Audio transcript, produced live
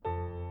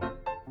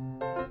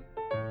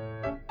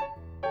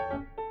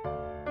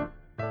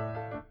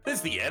This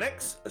is the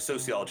Annex, a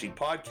sociology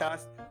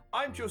podcast.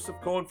 I'm Joseph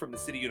Cohen from the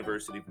City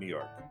University of New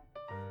York.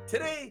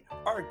 Today,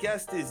 our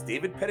guest is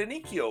David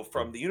Pettinicchio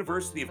from the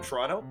University of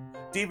Toronto.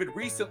 David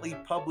recently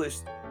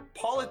published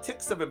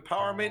Politics of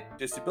Empowerment,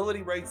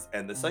 Disability Rights,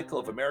 and the Cycle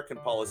of American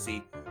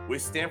Policy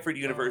with Stanford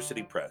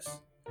University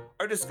Press.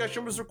 Our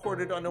discussion was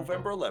recorded on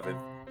November 11th,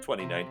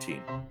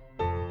 2019.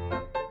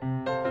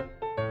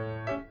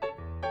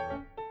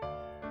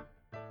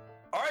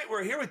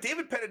 We're here with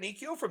David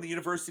Pettinicchio from the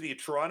University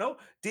of Toronto.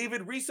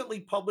 David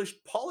recently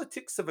published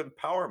Politics of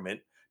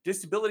Empowerment,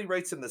 Disability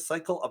Rights and the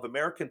Cycle of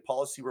American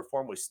Policy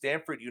Reform with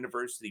Stanford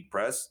University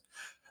Press.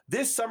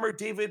 This summer,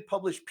 David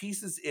published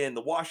pieces in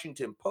the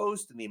Washington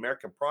Post and the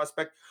American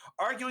Prospect,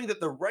 arguing that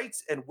the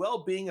rights and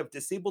well-being of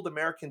disabled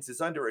Americans is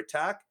under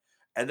attack,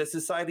 and that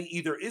society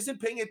either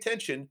isn't paying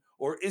attention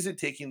or isn't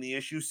taking the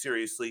issue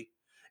seriously.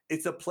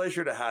 It's a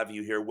pleasure to have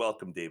you here.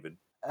 Welcome, David.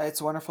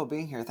 It's wonderful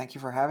being here. Thank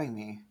you for having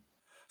me.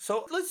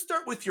 So let's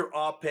start with your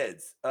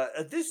op-eds.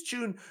 This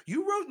June,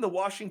 you wrote in the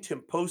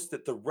Washington Post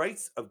that the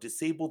rights of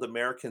disabled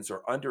Americans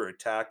are under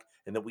attack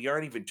and that we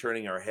aren't even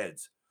turning our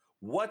heads.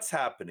 What's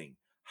happening?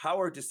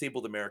 How are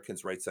disabled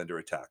Americans' rights under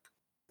attack?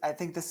 I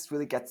think this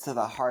really gets to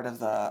the heart of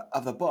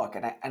the book,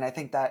 and I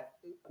think that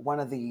one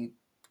of the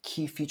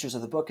key features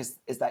of the book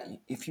is that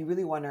if you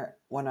really want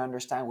to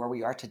understand where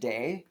we are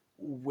today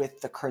with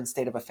the current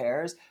state of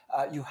affairs,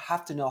 you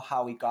have to know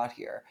how we got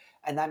here.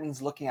 And that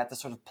means looking at the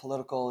sort of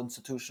political,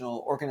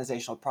 institutional,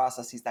 organizational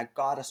processes that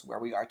got us where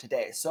we are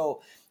today.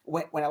 So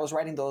when I was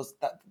writing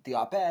the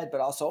op-ed,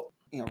 but also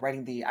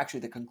writing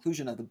the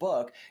conclusion of the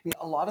book,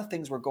 a lot of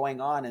things were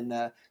going on in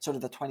the sort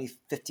of the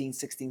 2015,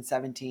 16,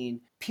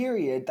 17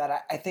 period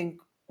that I think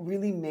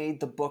really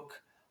made the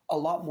book a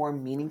lot more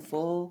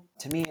meaningful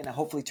to me and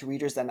hopefully to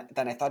readers than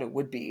I thought it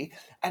would be.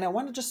 And I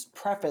want to just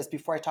preface,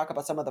 before I talk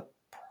about some of the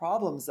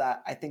problems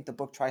that I think the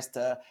book tries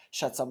to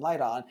shed some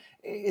light on,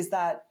 is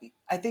that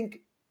I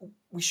think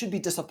we should be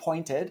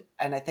disappointed,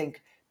 and I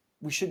think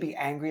we should be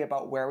angry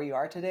about where we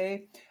are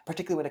today,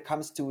 particularly when it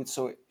comes to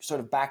sort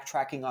of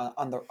backtracking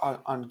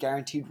on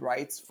guaranteed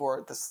rights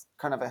for this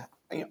kind of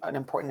an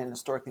important and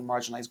historically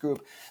marginalized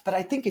group. But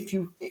I think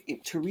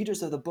to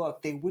readers of the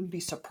book, they wouldn't be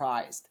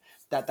surprised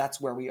that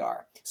that's where we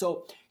are.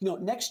 So,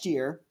 next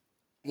year,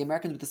 the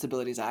Americans with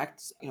Disabilities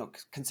Act,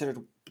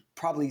 considered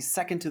probably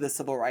second to the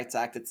Civil Rights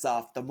Act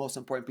itself, the most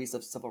important piece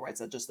of civil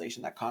rights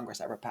legislation that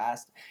Congress ever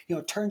passed,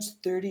 turns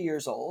 30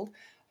 years old.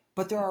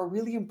 But there are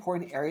really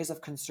important areas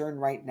of concern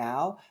right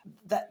now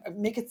that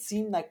make it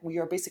seem like we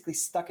are basically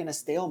stuck in a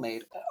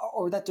stalemate,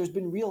 or that there's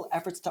been real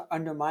efforts to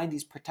undermine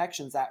these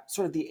protections that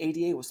sort of the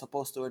ADA was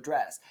supposed to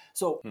address.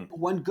 So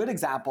one good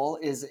example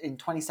is in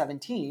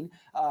 2017,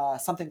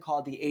 something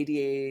called the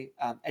ADA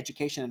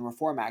Education and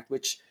Reform Act,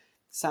 which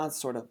sounds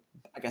sort of,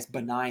 I guess,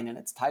 benign in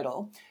its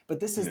title, but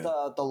this is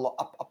a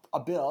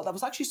bill that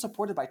was actually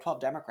supported by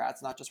 12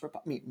 Democrats, not just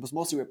it was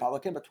mostly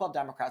Republican, but 12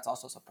 Democrats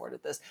also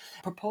supported this.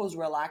 Proposed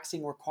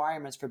relaxing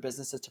requirements for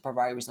businesses to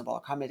provide reasonable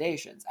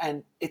accommodations.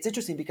 And it's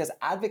interesting because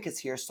advocates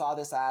here saw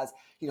this as,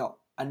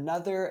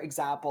 another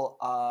example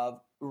of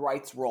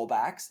rights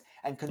rollbacks,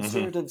 and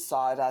conservatives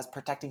saw it as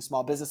protecting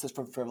small businesses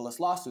from frivolous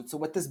lawsuits. So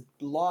what this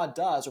law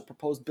does, or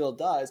proposed bill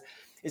does,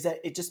 is that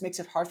it just makes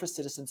it hard for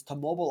citizens to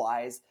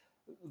mobilize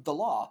the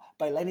law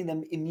by letting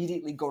them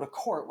immediately go to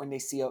court when they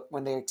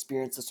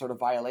experience a sort of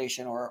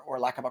violation or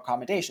lack of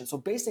accommodation. So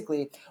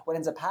basically, what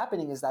ends up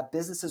happening is that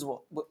businesses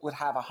would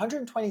have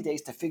 120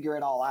 days to figure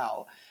it all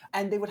out,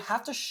 and they would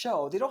have to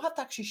show. They don't have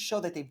to actually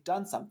show that they've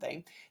done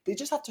something. They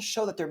just have to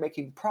show that they're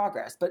making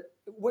progress. But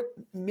what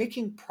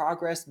making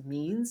progress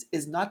means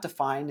is not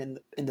defined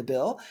in the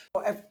bill.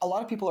 A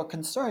lot of people are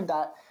concerned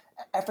that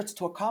efforts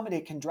to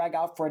accommodate can drag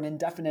out for an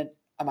indefinite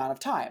amount of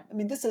time. I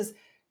mean, this is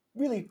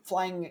really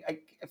going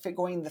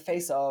in the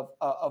face of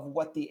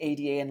what the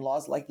ADA and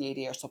laws like the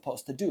ADA are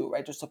supposed to do,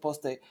 right? They're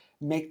supposed to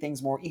make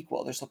things more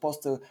equal. They're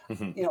supposed to,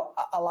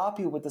 allow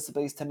people with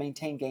disabilities to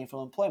maintain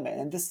gainful employment.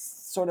 And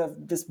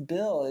this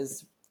bill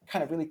is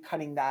kind of really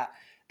cutting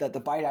the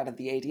bite out of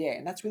the ADA,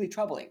 and that's really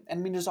troubling. And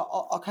I mean, there's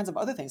all kinds of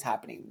other things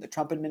happening. The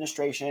Trump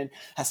administration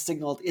has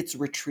signaled its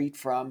retreat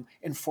from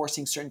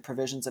enforcing certain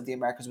provisions of the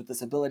Americans with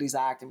Disabilities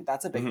Act. I mean,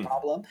 that's a big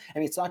problem. I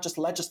mean, it's not just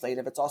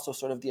legislative; it's also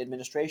sort of the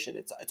administration.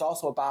 It's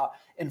also about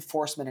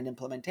enforcement and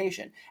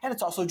implementation, and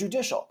it's also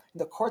judicial.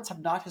 The courts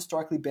have not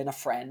historically been a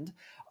friend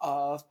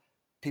of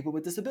people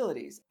with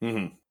disabilities.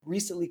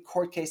 Recently,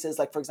 court cases,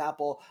 like, for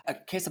example, a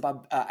case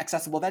about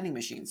accessible vending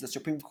machines. The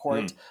Supreme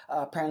Court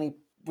apparently,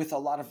 with a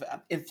lot of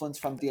influence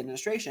from the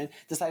administration,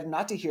 decided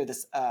not to hear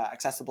this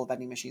accessible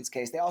vending machines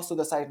case. They also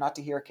decided not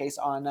to hear a case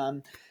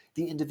on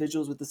the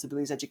Individuals with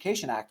Disabilities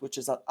Education Act, which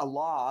is a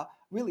law,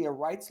 really a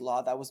rights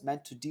law that was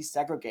meant to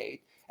desegregate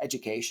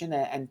education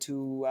and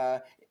to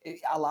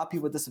allow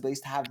people with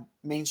disabilities to have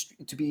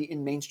to be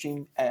in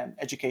mainstream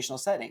educational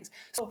settings.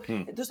 So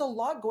there's a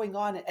lot going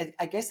on,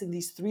 I guess, in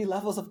these three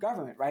levels of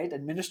government, right?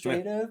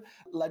 Administrative,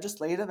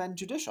 legislative, and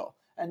judicial.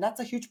 And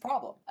that's a huge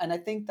problem. And I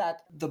think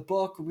that the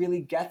book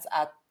really gets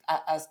at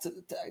as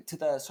to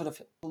the sort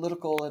of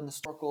political and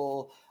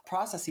historical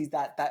processes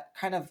that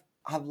kind of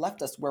have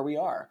left us where we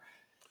are.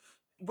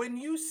 When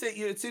you say,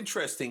 it's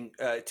interesting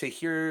to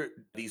hear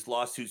these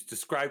lawsuits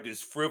described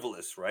as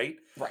frivolous, right?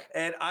 Right.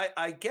 And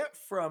I get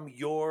from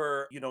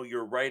your,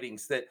 your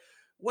writings that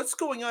what's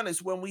going on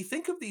is when we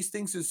think of these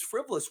things as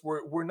frivolous,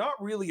 we're not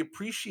really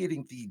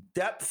appreciating the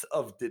depth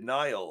of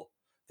denial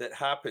that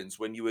happens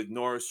when you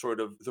ignore sort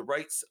of the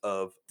rights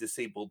of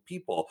disabled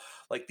people.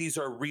 Like these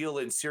are real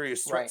and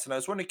serious Right. threats. And I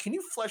was wondering, can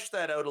you flesh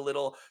that out a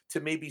little to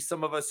maybe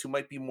some of us who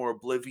might be more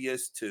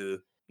oblivious to,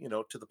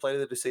 to the plight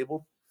of the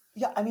disabled?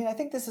 Yeah, I mean, I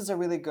think this is a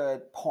really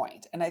good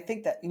point. And I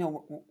think that,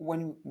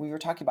 when we were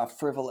talking about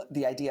frivolous,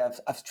 the idea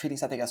of treating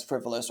something as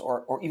frivolous,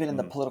 or even in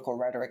the Mm, political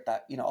rhetoric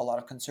that, a lot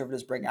of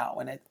conservatives bring out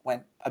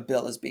when a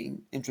bill is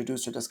being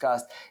introduced or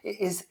discussed,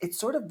 it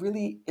sort of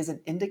really is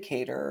an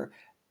indicator,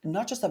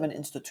 not just of an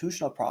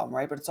institutional problem,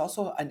 right? But it's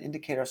also an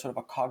indicator of sort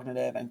of a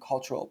cognitive and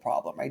cultural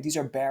problem, right? These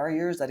are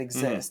barriers that mm,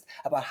 exist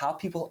about how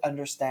people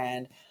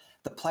understand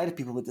the plight of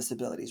people with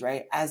disabilities,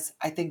 right? As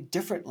I think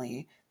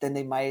differently than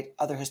they might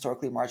other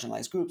historically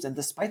marginalized groups. And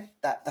despite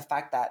that, the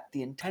fact that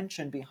the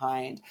intention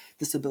behind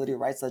disability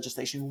rights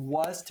legislation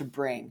was to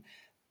bring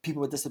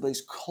people with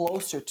disabilities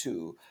closer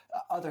to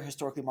other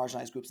historically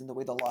marginalized groups in the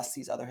way the law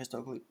sees other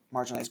historically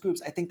marginalized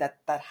groups, I think that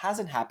that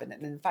hasn't happened.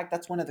 And in fact,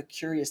 that's one of the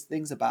curious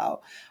things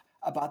about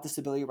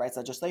disability rights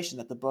legislation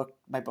that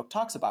my book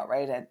talks about,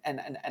 right? And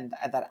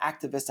that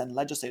activists and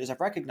legislators have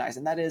recognized,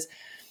 and that is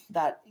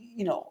that,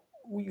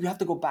 you have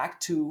to go back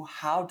to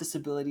how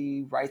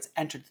disability rights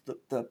entered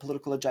the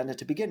political agenda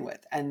to begin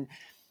with. And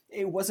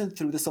it wasn't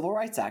through the Civil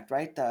Rights Act,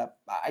 right?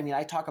 I mean,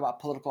 I talk about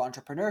political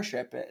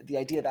entrepreneurship, the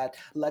idea that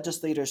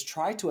legislators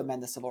tried to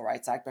amend the Civil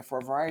Rights Act, but for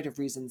a variety of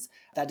reasons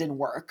that didn't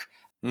work.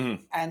 mm.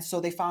 And so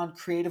they found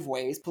creative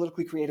ways,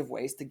 politically creative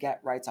ways, to get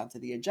rights onto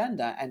the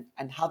agenda.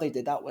 And how they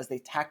did that was they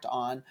tacked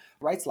on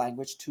rights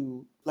language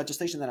to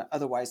legislation that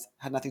otherwise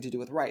had nothing to do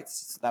with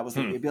rights. So that was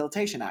the Hmm.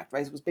 Rehabilitation Act,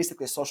 right? It was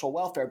basically a social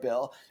welfare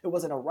bill. It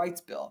wasn't a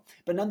rights bill.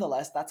 But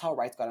nonetheless, that's how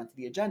rights got onto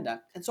the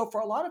agenda. And so for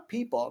a lot of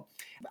people,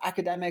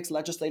 academics,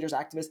 legislators,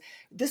 activists,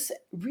 this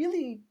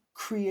really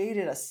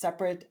created a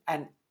separate,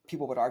 and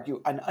people would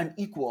argue an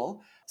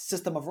unequal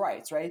system of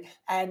rights, right?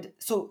 And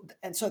so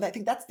I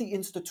think that's the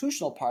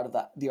institutional part of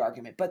the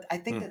argument. But I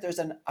think Hmm. that there's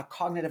a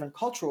cognitive and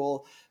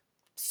cultural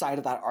side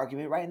of that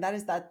argument, right? And that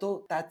is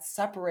that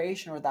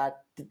separation, or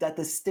that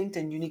distinct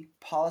and unique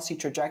policy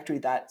trajectory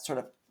that sort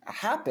of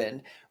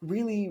happened,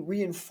 really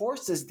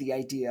reinforces the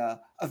idea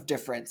of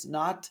difference,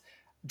 not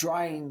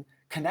drawing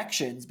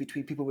connections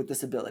between people with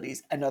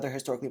disabilities and other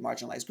historically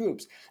marginalized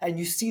groups. And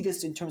you see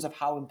this in terms of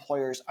how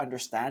employers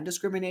understand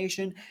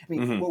discrimination. I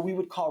mean, Hmm. what we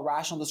would call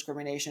rational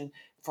discrimination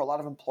for a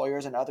lot of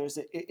employers and others,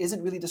 it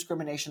isn't really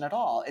discrimination at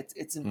all.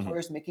 It's Hmm.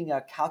 employers making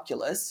a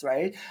calculus,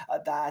 right?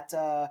 That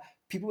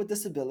people with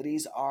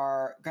disabilities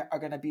are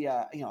going to be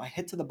a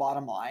hit to the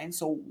bottom line.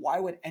 So why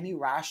would any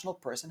rational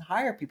person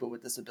hire people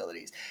with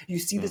disabilities? You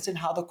see Hmm. this in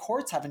how the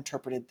courts have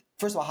interpreted,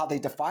 first of all, how they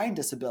define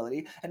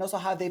disability, and also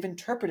how they've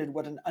interpreted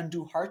what an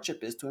undue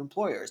hardship is to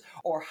employers,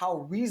 or how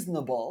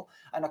reasonable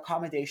an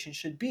accommodation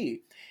should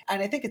be.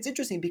 And I think it's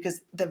interesting because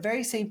the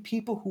very same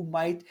people who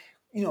might,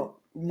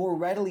 more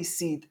readily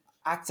see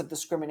acts of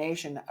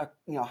discrimination,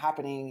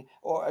 happening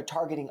or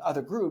targeting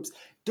other groups,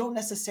 don't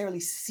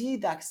necessarily see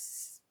that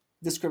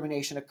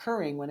discrimination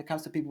occurring when it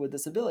comes to people with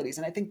disabilities.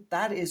 And I think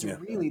that is Yeah.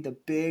 really the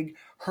big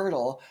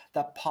hurdle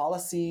that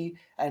policy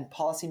and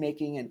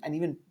policymaking, and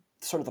even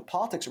sort of the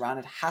politics around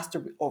it has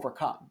to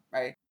overcome,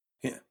 right?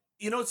 Yeah.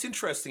 What's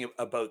interesting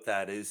about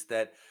that is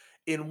that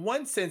in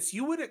one sense,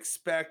 you would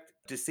expect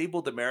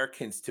disabled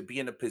Americans to be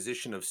in a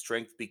position of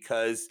strength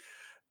because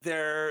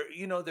they're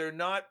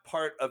not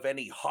part of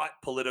any hot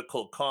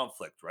political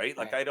conflict, right?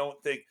 Like Right. I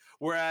don't think,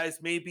 whereas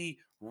maybe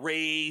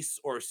race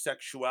or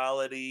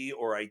sexuality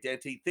or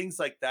identity, things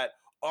like that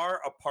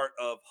are a part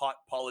of hot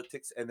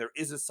politics, and there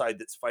is a side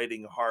that's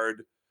fighting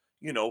hard,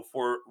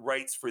 for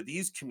rights for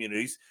these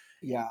communities.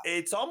 Yeah.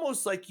 It's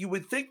almost like you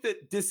would think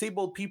that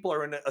disabled people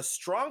are in a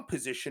strong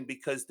position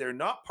because they're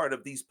not part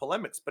of these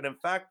polemics. But in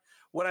fact,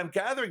 what I'm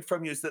gathering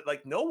from you is that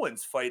like no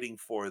one's fighting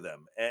for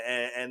them,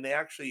 and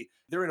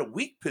they're in a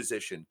weak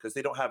position because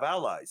they don't have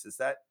allies. Is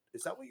that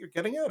what you're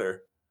getting at,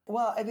 or?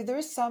 Well, I mean, there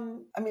is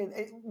some. I mean,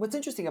 what's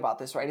interesting about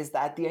this, right, is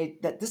that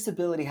that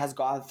disability has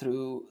gone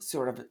through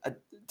sort of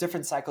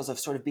different cycles of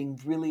sort of being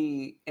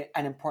really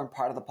an important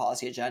part of the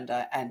policy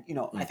agenda. And, I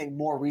Mm, think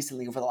more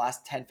recently, over the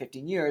last 10,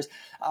 15 years,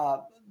 uh,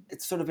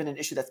 it's sort of been an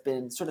issue that's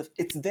been sort of,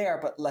 it's there,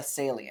 but less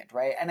salient,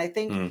 right? And I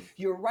think mm,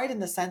 you're right in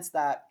the sense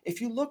that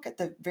if you look at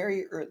the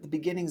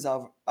beginnings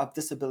of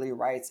disability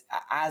rights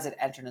as it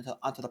entered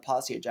onto the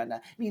policy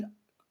agenda, I mean,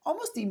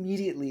 almost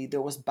immediately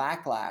there was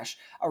backlash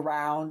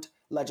around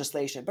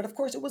legislation. But of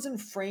course, it wasn't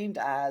framed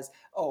as,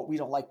 oh, we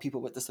don't like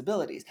people with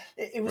disabilities.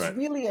 It was right.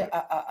 really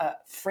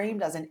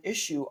framed as an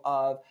issue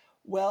of,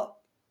 well,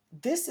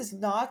 this is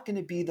not going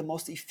to be the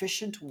most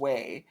efficient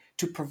way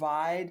to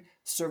provide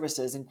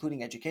services,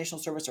 including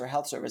educational service or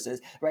health services,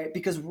 right?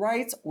 Because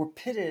rights were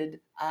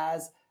pitted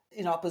as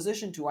in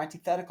opposition to,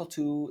 antithetical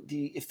to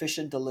the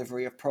efficient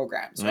delivery of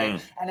programs, right?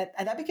 Mm.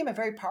 And that became a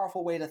very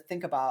powerful way to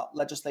think about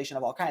legislation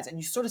of all kinds. And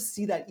you sort of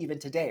see that even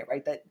today,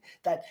 right?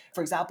 That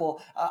for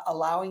example,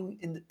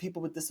 allowing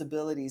people with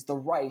disabilities the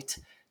right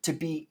to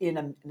be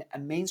in a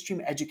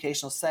mainstream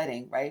educational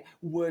setting, right,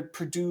 would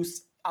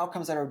produce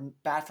outcomes that are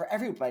bad for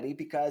everybody,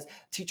 because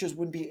teachers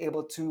wouldn't be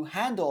able to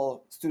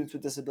handle students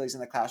with disabilities in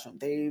the classroom.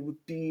 They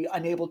would be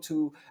unable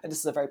to, and this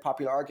is a very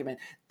popular argument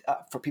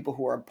for people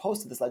who are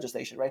opposed to this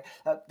legislation, right?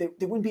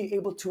 They wouldn't be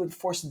able to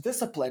enforce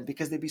discipline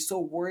because they'd be so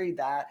worried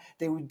that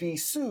they would be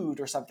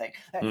sued or something.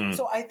 Mm.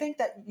 So I think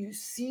that you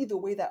see the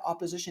way that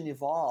opposition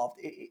evolved.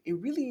 It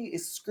really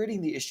is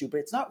skirting the issue,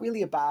 but it's not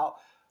really about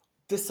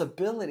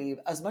disability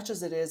as much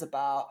as it is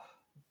about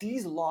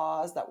these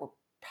laws that we're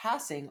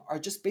passing are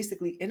just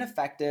basically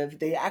ineffective.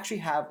 They actually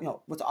have,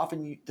 what's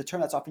often the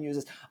term that's often used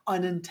is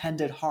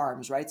unintended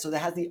harms, right? So that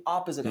has the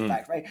opposite Mm.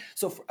 effect, right?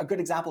 So a good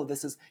example of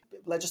this is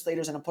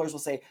legislators and employers will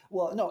say,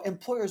 well, no,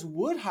 employers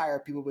would hire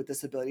people with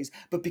disabilities,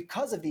 but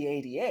because of the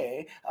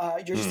ADA,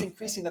 you're just Mm.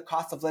 increasing the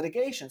cost of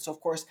litigation. So of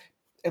course,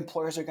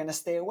 employers are going to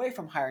stay away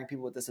from hiring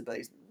people with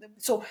disabilities.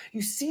 So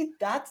you see,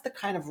 that's the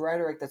kind of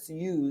rhetoric that's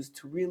used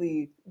to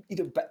really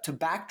either to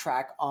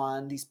backtrack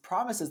on these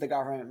promises the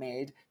government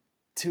made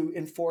to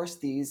enforce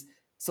these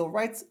civil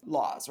rights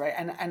laws, right?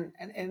 And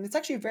it's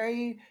actually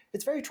very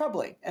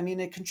troubling. I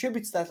mean, it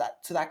contributes to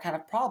that kind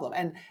of problem.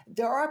 And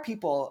there are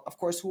people, of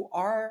course, who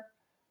are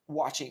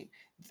watching,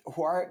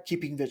 who are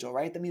keeping vigil,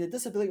 right? I mean, the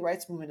disability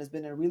rights movement has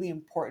been a really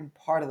important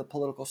part of the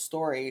political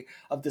story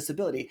of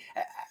disability.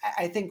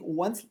 I think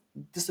once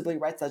disability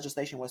rights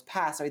legislation was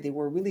passed, right, they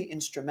were really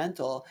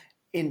instrumental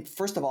in,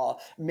 first of all,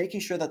 making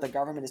sure that the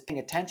government is paying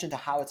attention to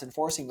how it's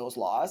enforcing those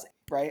laws,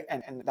 right?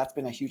 And that's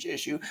been a huge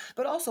issue.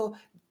 But also,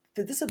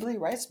 the disability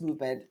rights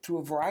movement, through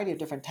a variety of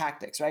different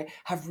tactics, right,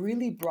 have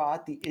really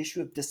brought the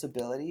issue of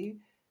disability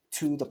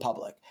to the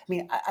public. I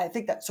mean, I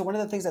think that, so one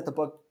of the things that the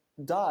book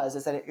does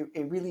is that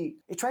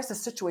it tries to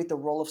situate the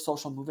role of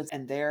social movements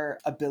and their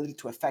ability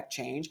to affect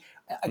change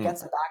Mm.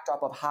 against the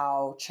backdrop of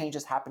how change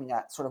is happening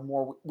at sort of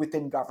more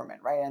within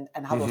government, right?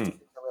 And how those two Mhm.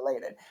 things are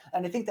related.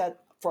 And I think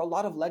that for a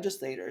lot of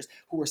legislators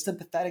who were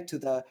sympathetic to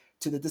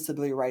the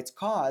disability rights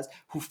cause,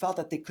 who felt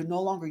that they could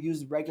no longer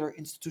use regular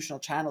institutional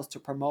channels to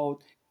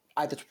promote,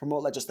 either to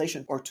promote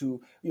legislation or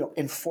to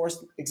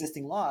enforce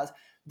existing laws,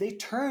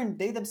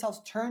 they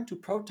themselves turned to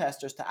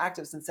protesters, to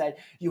activists, and said,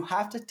 you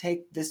have to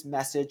take this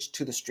message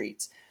to the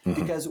streets Mhm.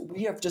 because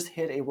we have just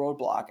hit a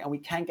roadblock and we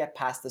can't get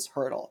past this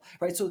hurdle,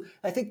 right? So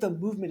I think the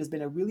movement has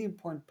been a really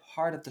important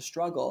part of the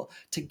struggle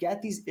to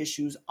get these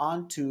issues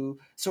onto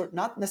sort of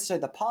not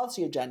necessarily the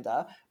policy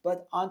agenda,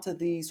 but onto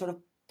the sort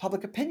of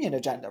public opinion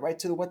agenda, right?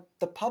 To what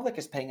the public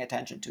is paying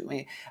attention to.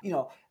 I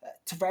mean,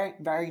 to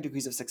varying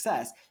degrees of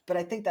success. But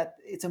I think that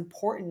it's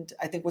important.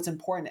 I think what's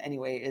important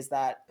anyway is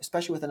that,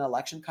 especially with an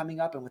election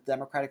coming up and with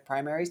Democratic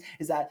primaries,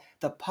 is that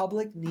the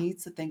public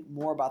needs to think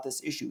more about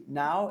this issue.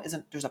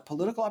 There's a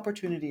political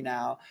opportunity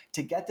now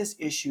to get this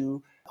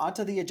issue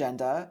onto the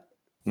agenda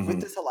with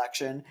Mhm. this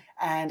election.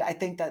 And I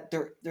think that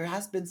there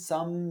has been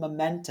some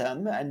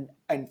momentum,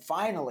 and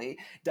finally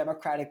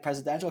Democratic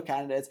presidential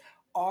candidates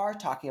are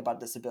talking about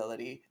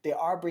disability. They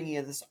are bringing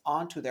this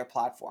onto their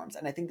platforms.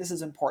 And I think this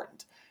is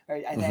important,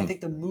 right? And I Mhm.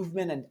 think the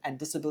movement and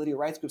disability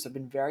rights groups have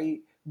been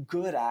very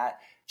good at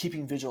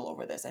keeping vigil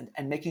over this and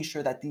making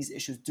sure that these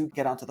issues do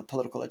get onto the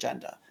political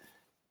agenda.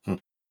 Hmm.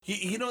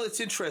 It's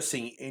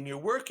interesting in your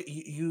work.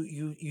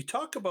 You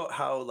talk about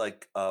how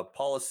like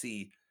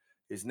policy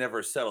is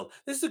never settled.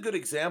 This is a good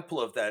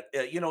example of that.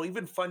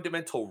 Even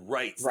fundamental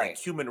rights, like Right.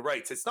 human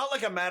rights. It's not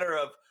like a matter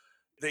of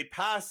they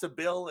pass a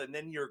bill and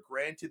then you're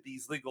granted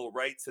these legal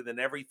rights and then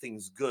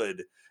everything's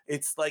good.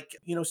 It's like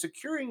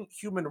securing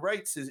human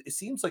rights it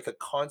seems like a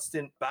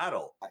constant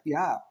battle,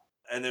 Yeah.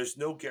 and there's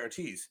no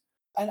guarantees.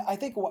 And I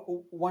think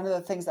one of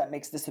the things that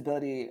makes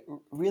disability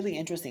really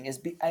interesting is,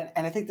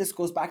 and I think this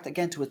goes back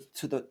again to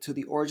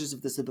the origins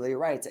of disability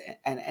rights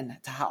and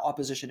to how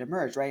opposition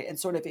emerged, right? And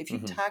sort of if you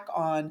Hmm. tack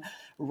on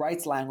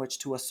rights language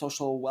to a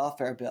social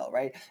welfare bill,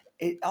 right,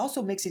 it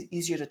also makes it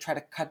easier to try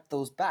to cut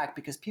those back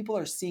because people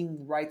are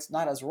seeing rights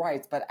not as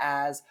rights but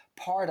as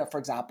part of, for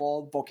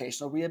example,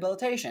 vocational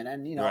rehabilitation.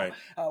 And Right.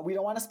 we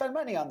don't want to spend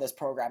money on this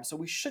program, so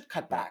we should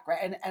cut Right. back,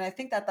 right? And I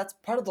think that that's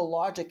part of the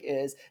logic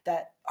is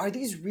that, are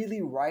these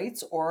really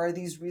rights or are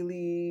these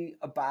really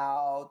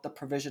about the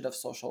provision of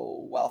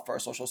social welfare,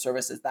 social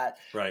services that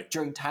Right.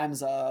 during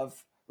times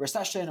of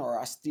recession or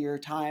austere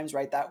times,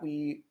 right, that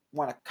we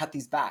want to cut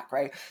these back,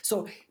 right?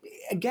 So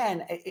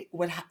again,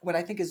 what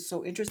I think is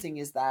so interesting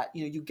is that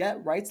you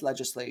get rights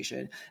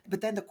legislation,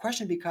 but then the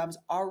question becomes,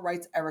 are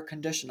rights ever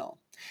conditional?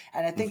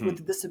 And I think what Hmm.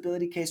 the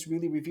disability case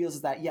really reveals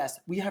is that yes,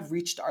 we have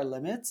reached our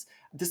limits.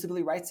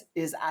 Disability rights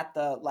is at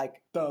the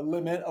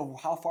limit of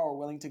how far we're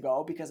willing to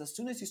go, because as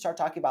soon as you start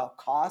talking about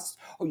costs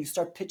or you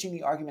start pitching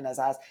the argument as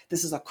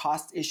this is a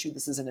cost issue,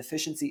 this is an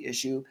efficiency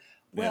issue,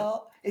 Yeah.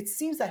 well, it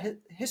seems that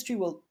history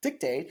will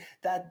dictate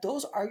that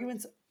those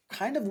arguments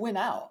kind of win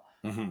out.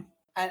 Hmm.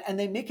 And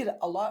they make it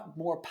a lot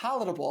more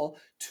palatable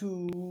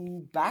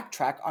to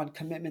backtrack on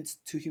commitments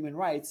to human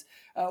rights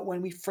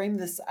when we frame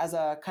this as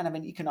a kind of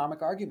an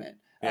economic argument.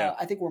 Yeah.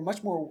 I think we're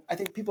much more. I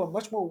think people are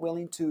much more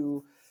willing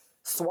to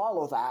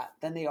swallow that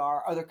than they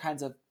are other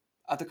kinds of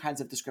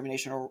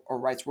discrimination or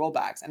rights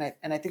rollbacks.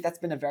 And I think that's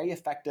been a very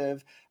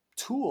effective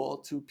tool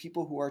to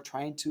people who are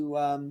trying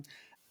to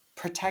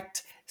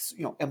protect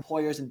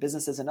employers and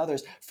businesses and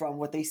others from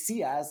what they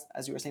see as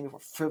you were saying before,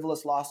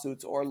 frivolous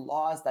lawsuits or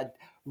laws that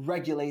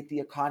regulate the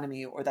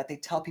economy or that they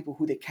tell people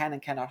who they can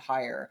and cannot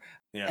hire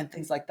Yeah. and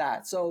things like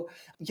that. So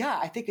yeah,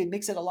 I think it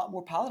makes it a lot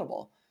more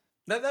palatable.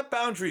 Now that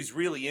boundary is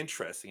really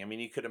interesting. I mean,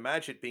 you could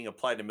imagine it being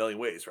applied in a million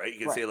ways, right? You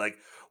could Right. say like,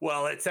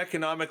 well, it's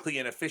economically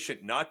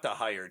inefficient not to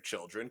hire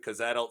children because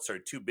adults are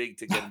too big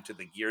to get into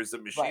the gears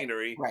of Right.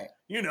 machinery, Right.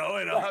 and I'll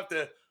Right. have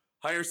to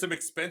hire some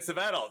expensive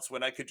adults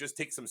when I could just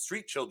take some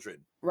street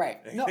children.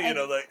 Right. No,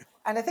 Like,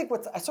 and I think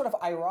what's sort of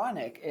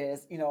ironic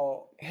is,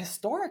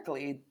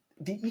 historically,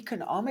 the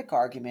economic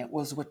argument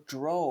was what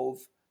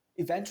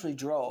eventually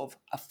drove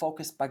a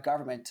focus by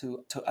government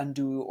to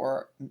undo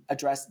or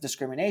address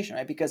discrimination,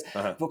 right? Because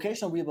uh-huh.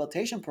 vocational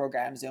rehabilitation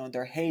programs,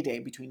 their heyday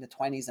between the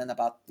 20s and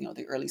about,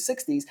 the early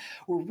 60s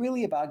were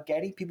really about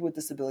getting people with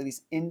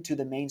disabilities into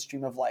the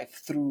mainstream of life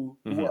through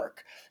Hmm.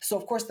 work. So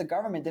of course the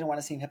government didn't want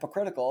to seem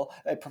hypocritical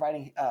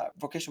providing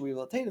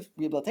vocational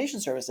rehabilitation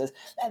services,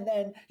 and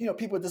then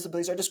people with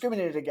disabilities are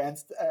discriminated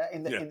against Yeah.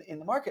 in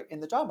the market, in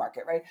the job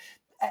market, right?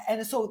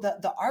 And so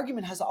the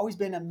argument has always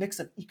been a mix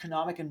of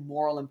economic and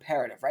moral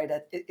imperative, right?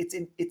 That it's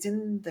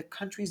in the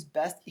country's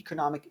best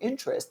economic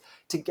interest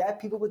to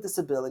get people with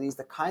disabilities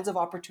the kinds of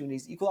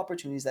opportunities, equal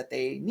opportunities that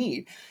they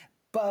need.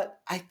 But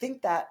I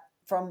think that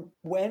from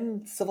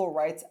when civil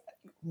rights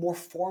more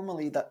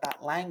formally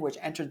that language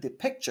entered the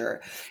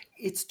picture,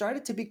 it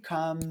started to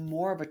become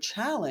more of a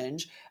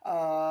challenge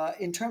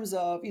in terms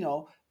of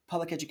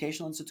public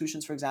educational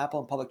institutions, for example,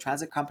 and public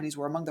transit companies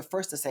were among the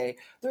first to say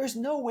there's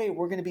no way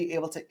we're going to be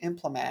able to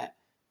implement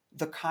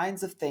the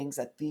kinds of things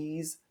that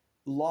these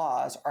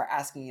laws are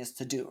asking us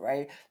to do,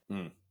 right?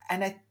 Mm.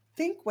 And I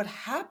think what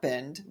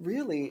happened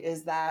really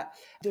is that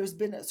there's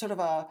been a sort of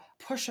a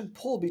push and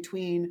pull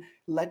between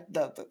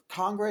the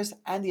Congress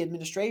and the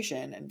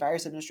administration and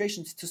various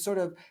administrations to sort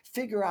of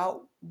figure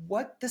out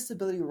what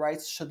disability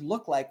rights should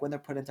look like when they're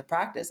put into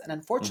practice. And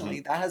unfortunately,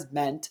 Hmm. that has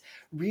meant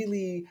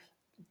really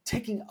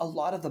taking a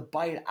lot of the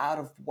bite out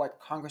of what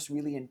Congress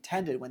really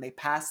intended when they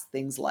passed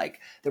things like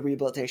the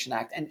Rehabilitation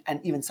Act and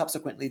even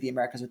subsequently the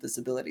Americans with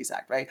Disabilities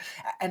Act, right?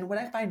 And what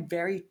I find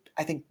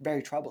I think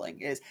very troubling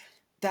is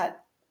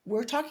that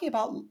we're talking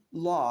about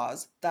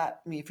laws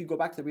that, I mean, if you go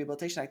back to the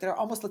Rehabilitation Act, they're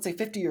almost, let's say,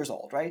 50 years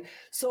old, right?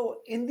 So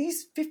in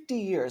these 50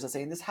 years, let's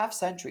say in this half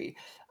century,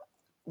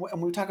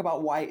 when we talk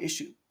about why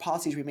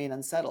policies remain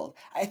unsettled,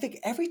 I think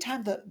every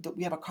time that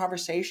we have a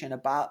conversation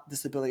about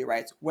disability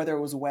rights, whether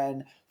it was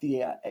when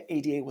the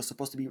ADA was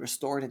supposed to be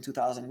restored in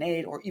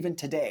 2008 or even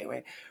today,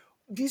 right?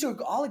 These are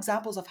all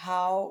examples of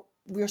how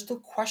we are still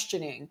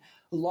questioning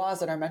laws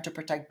that are meant to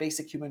protect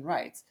basic human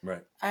rights.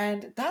 Right.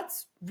 And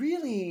that's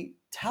really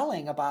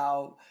telling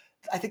about,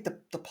 I think,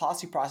 the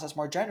policy process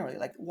more generally.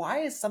 Like, why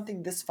is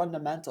something this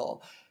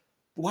fundamental,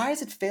 why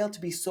has it failed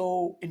to be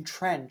so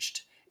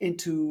entrenched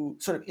into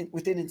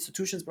within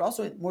institutions, but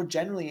also more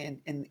generally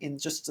in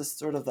just this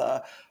sort of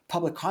the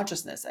public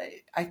consciousness?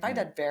 I find Mm.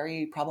 that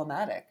very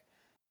problematic.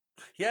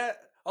 Yeah.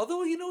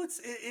 Although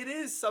it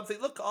is something.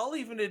 Look, I'll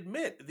even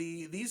admit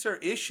these are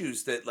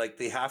issues that like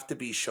they have to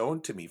be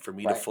shown to me for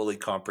me to Right. fully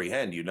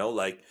comprehend.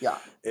 Like Yeah.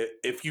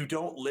 if you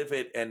don't live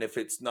it and if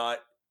it's not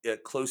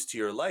close to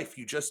your life,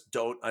 you just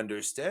don't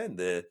understand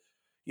the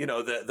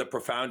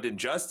profound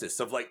injustice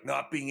of like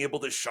not being able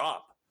to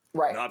shop,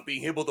 Right. not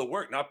being able to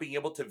work, not being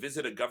able to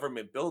visit a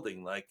government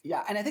building. Like,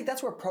 Yeah, and I think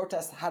that's where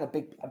protests had a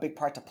big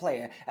part to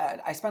play.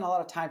 I spent a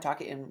lot of time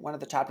talking in one of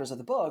the chapters of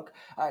the book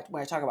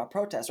when I talk about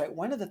protests. Right,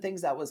 one of the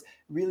things that was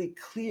really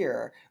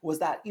clear was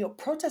that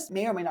protests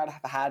may or may not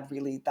have had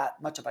really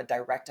that much of a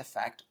direct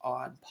effect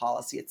on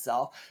policy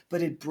itself,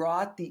 but it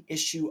brought the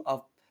issue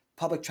of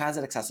public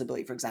transit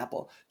accessibility, for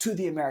example, to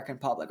the American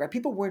public. Right,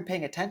 people weren't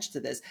paying attention to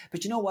this,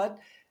 but you know what?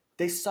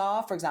 They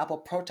saw, for example,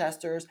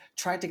 protesters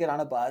trying to get on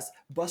a bus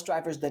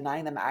drivers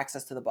denying them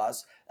access to the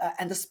bus.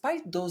 And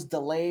despite those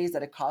delays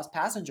that it caused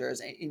passengers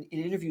in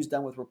interviews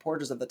done with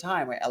reporters of the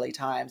time, right, LA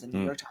Times and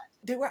New mm, York Times,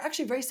 they were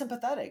actually very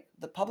sympathetic.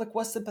 The public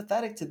was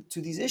sympathetic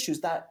to these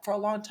issues that for a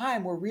long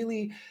time were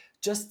really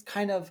just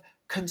kind of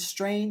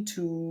constrained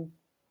to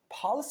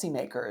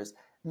policymakers.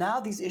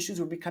 Now these issues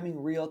were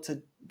becoming real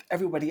to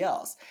everybody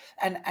else.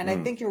 And I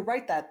mm, think you're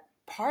right that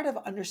part of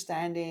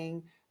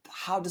understanding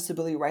how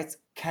disability rights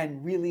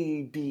can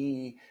really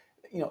be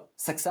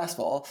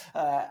successful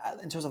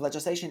in terms of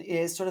legislation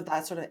is sort of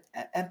that sort of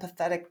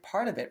empathetic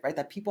part of it, right?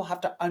 That people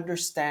have to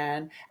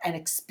understand and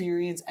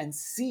experience and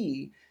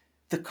see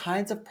the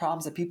kinds of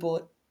problems that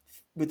people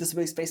with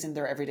disabilities face in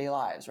their everyday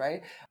lives,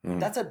 right? Mm.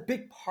 That's a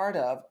big part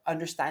of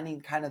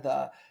understanding kind of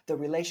the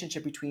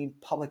relationship between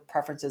public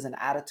preferences and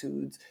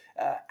attitudes,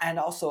 and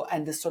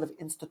this sort of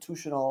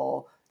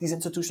these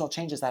institutional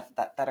changes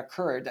that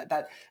occurred.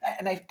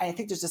 And I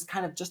think there's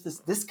just this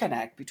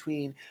disconnect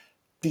between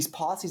these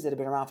policies that have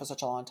been around for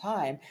such a long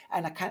time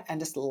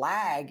and this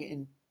lag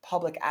in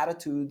public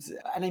attitudes.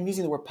 And I'm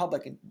using the word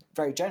public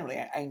very generally.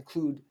 I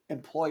include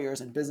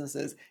employers and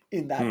businesses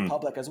in that Mm.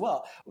 public as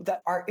well.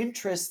 That our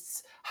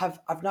interests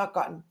have not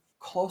gotten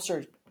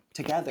closer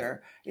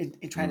together in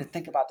trying to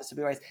think about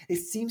disability rights. It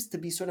seems to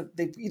be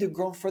they've either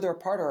grown further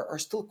apart or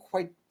still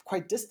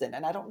quite distant.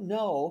 And I don't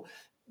know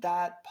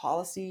that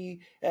policy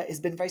has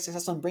been very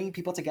successful in bringing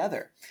people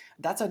together.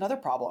 That's another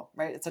problem,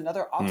 right? It's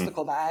another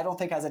obstacle that I don't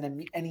think has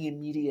any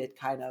immediate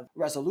kind of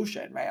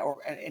resolution, right? Or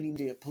any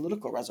immediate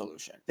political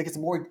resolution. I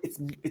think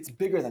it's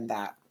bigger than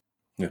that.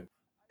 Yeah.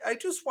 I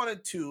just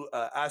wanted to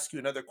ask you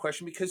another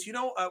question because,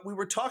 we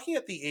were talking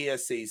at the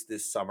ASAs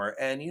this summer,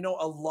 and,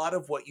 a lot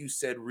of what you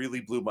said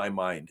really blew my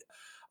mind.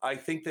 I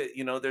think that,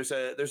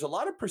 there's a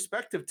lot of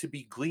perspective to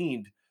be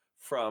gleaned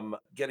from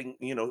getting,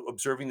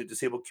 observing the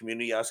disabled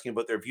community, asking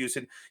about their views.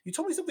 And you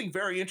told me something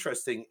very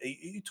interesting.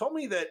 You told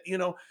me that,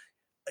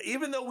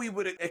 even though we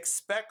would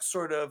expect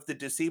sort of the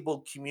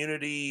disabled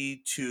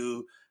community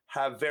to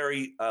have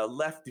very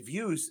left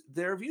views,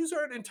 their views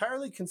aren't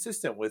entirely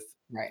consistent with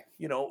Right.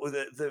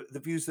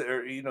 the views that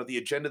are the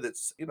agenda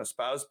that's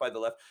espoused by the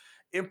left.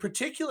 In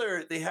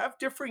particular, they have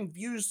differing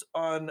views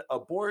on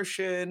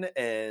abortion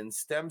and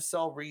stem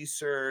cell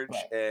research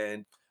Right.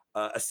 and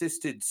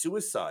assisted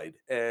suicide.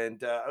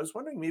 And I was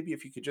wondering maybe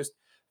if you could just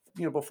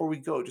before we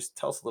go, just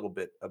tell us a little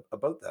bit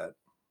about that.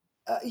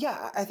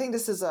 Yeah, I think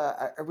this is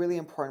a really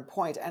important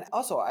point. And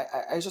also,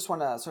 I just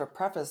want to sort of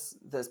preface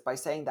this by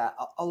saying that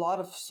a lot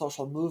of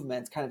social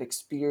movements kind of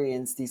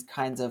experience these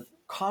kinds of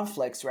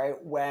conflicts,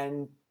 right?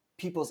 When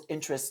people's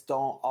interests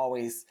don't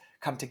always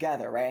come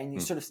together, right? And you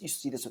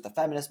see this with the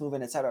feminist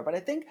movement, et cetera. But I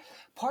think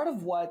part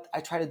of what I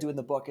try to do in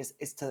the book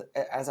is to,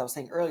 as I was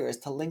saying earlier, is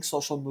to link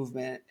social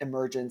movement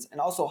emergence and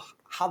also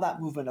how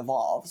that movement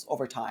evolves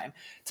over time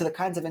to the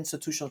kinds of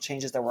institutional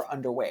changes that were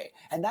underway.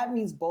 And that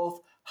means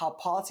both how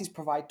policies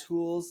provide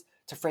tools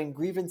to frame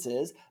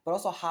grievances, but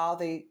also how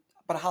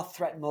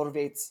threat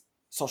motivates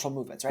social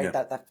movements, right? Yeah.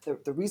 That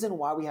the reason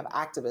why we have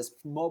activists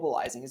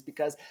mobilizing is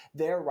because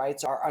their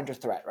rights are under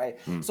threat, right?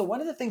 So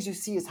one of the things you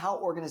see is how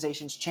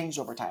organizations change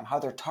over time, how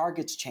their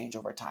targets change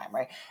over time,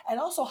 right? And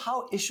also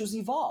how issues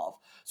evolve.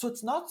 So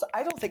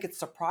I don't think it's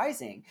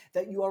surprising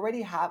that you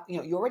already have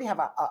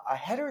a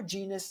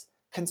heterogeneous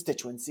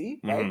constituency,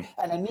 right?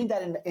 And I mean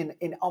that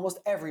in almost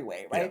every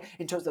way, right? Yeah.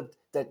 In terms of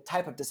the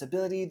type of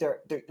disability,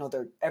 their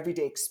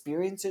everyday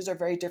experiences are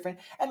very different,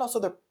 and also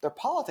their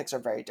politics are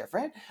very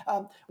different.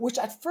 Which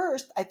at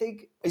first I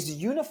think is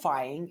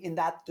unifying in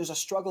that there's a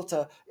struggle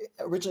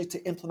originally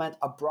to implement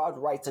a broad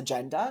rights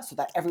agenda so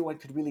that everyone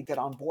could really get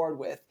on board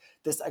with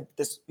this.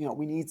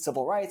 We need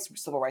civil rights.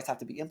 Civil rights have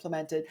to be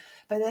implemented.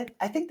 But then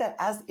I think that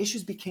as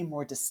issues became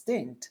more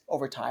distinct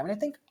over time, and I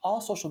think all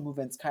social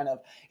movements kind of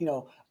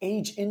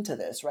age into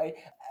this, right?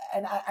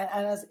 And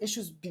as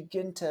issues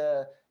begin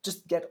to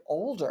just get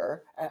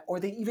older, or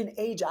they even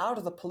age out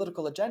of the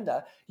political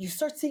agenda, you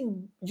start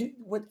seeing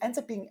what ends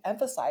up being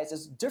emphasized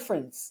as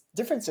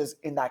differences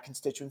in that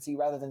constituency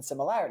rather than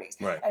similarities.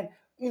 Right. And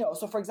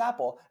so for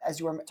example, as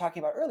you were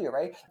talking about earlier,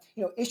 right?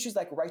 Issues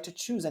like right to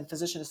choose and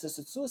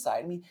physician-assisted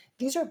suicide. I mean,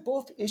 these are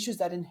both issues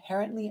that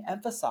inherently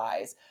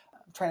emphasize.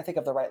 I'm trying to think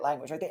of the right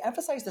language, right? They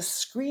emphasize the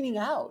screening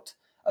out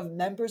of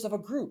members of a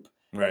group.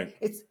 Right.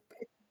 In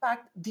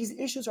fact, these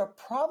issues are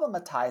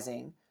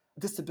problematizing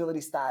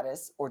disability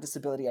status or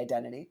disability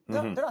identity.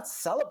 They're not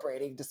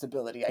celebrating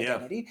disability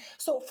identity. Yeah.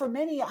 So for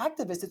many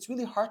activists, it's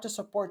really hard to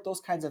support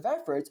those kinds of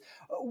efforts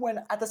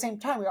when at the same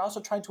time, we're also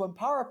trying to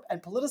empower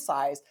and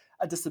politicize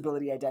a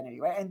disability identity,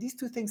 right? And these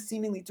two things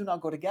seemingly do not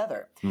go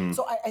together.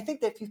 So I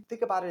think that if you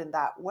think about it in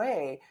that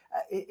way,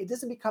 it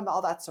doesn't become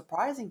all that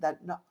surprising that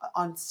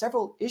on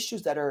several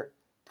issues that are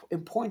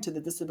important to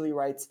the disability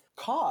rights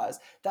cause,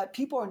 that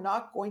people are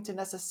not going to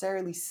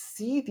necessarily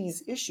see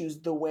these issues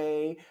the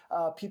way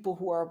people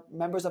who are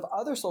members of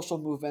other social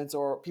movements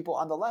or people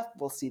on the left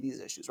will see these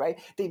issues, right?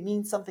 They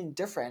mean something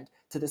different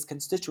to this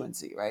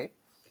constituency, right?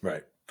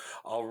 Right.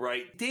 All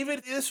right.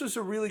 David, this was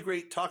a really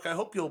great talk. I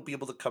hope you'll be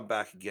able to come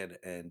back again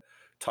and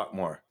talk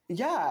more.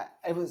 Yeah,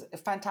 it was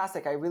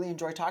fantastic. I really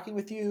enjoyed talking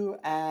with you,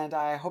 and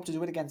I hope to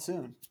do it again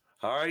soon.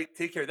 All right.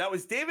 Take care. That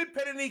was David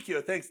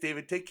Pettinicchio. Thanks,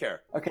 David. Take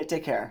care. Okay,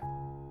 take care.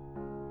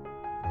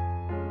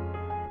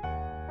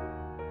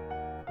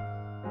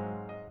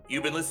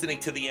 You've been listening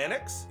to The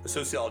Annex, a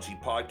sociology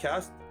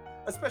podcast.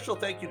 A special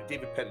thank you to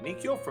David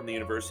Pettinicchio from the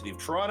University of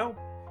Toronto.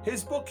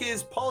 His book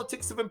is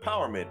Politics of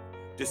Empowerment,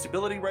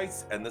 Disability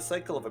Rights and the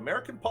Cycle of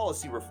American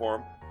Policy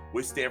Reform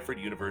with Stanford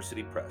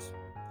University Press.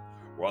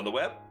 We're on the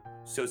web,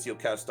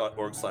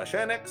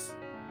 sociocast.org/annex,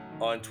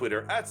 on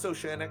Twitter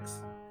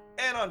 @sociannex,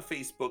 and on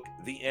Facebook,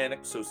 The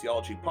Annex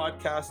Sociology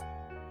Podcast.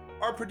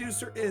 Our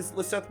producer is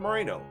Liseth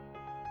Moreno.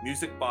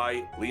 Music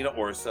by Lena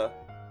Orsa.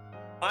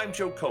 I'm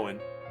Joe Cohen.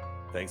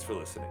 Thanks for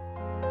listening.